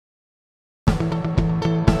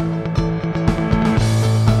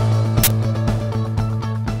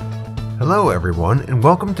Hello everyone and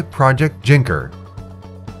welcome to Project Jinker.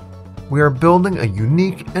 We are building a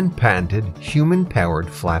unique and patented human-powered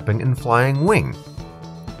flapping and flying wing.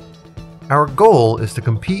 Our goal is to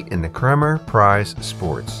compete in the Kremer Prize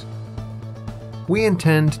Sports. We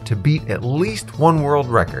intend to beat at least one world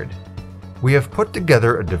record. We have put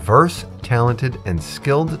together a diverse, talented, and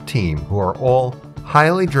skilled team who are all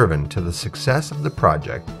highly driven to the success of the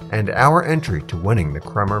project and our entry to winning the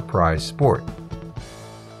Kremer Prize Sport.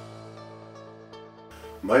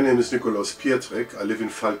 My name is Niko Pietrek. I live in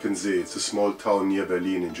Falkensee. It's a small town near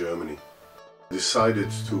Berlin in Germany. I decided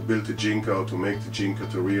to build the Jinker, to make the Jinker,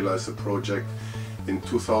 to realize the project in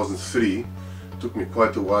 2003. It took me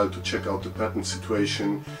quite a while to check out the patent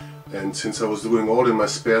situation, and since I was doing all in my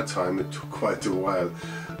spare time, it took quite a while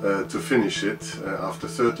to finish it. After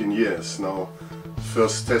 13 years now, the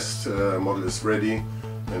first test model is ready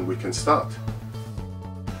and we can start.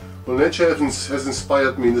 Well, nature has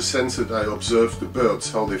inspired me in the sense that I observed the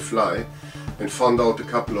birds, how they fly, and found out a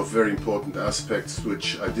couple of very important aspects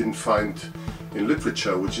which I didn't find in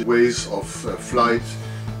literature, which is ways of flight,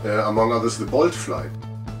 among others the bolt flight.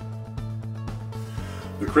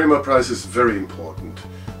 The Kremer Prize is very important.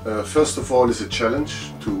 First of all, it's a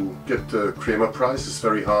challenge to get the Kremer Prize. It's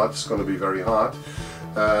very hard, it's going to be very hard.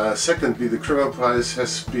 Secondly, the Kremer Prize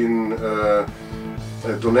has been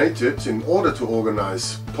donated in order to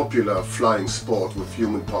organize popular flying sport with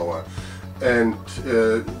human power, and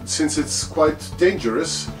since it's quite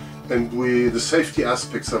dangerous and the safety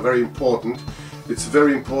aspects are very important, it's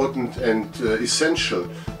very important and essential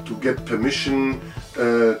to get permission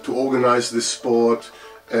to organize this sport.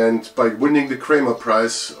 And by winning the Kremer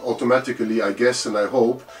Prize, automatically I guess and I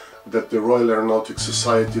hope that the Royal Aeronautics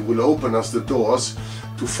Society will open us the doors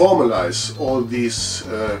to formalize all these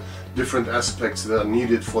different aspects that are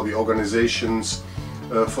needed for the organizations,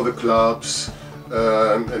 for the clubs,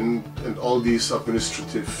 and all these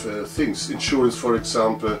administrative things, insurance for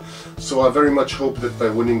example. So I very much hope that by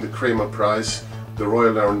winning the Kremer Prize, the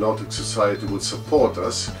Royal Aeronautics Society will support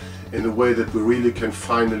us in a way that we really can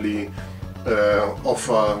finally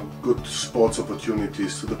offer good sports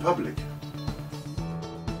opportunities to the public.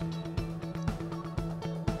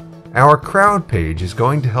 Our crowd page is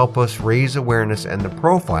going to help us raise awareness and the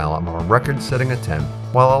profile of our record-setting attempt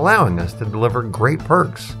while allowing us to deliver great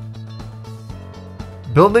perks.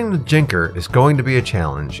 Building the Jinker is going to be a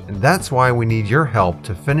challenge, and that's why we need your help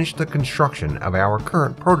to finish the construction of our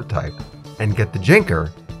current prototype and get the Jinker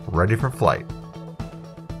ready for flight.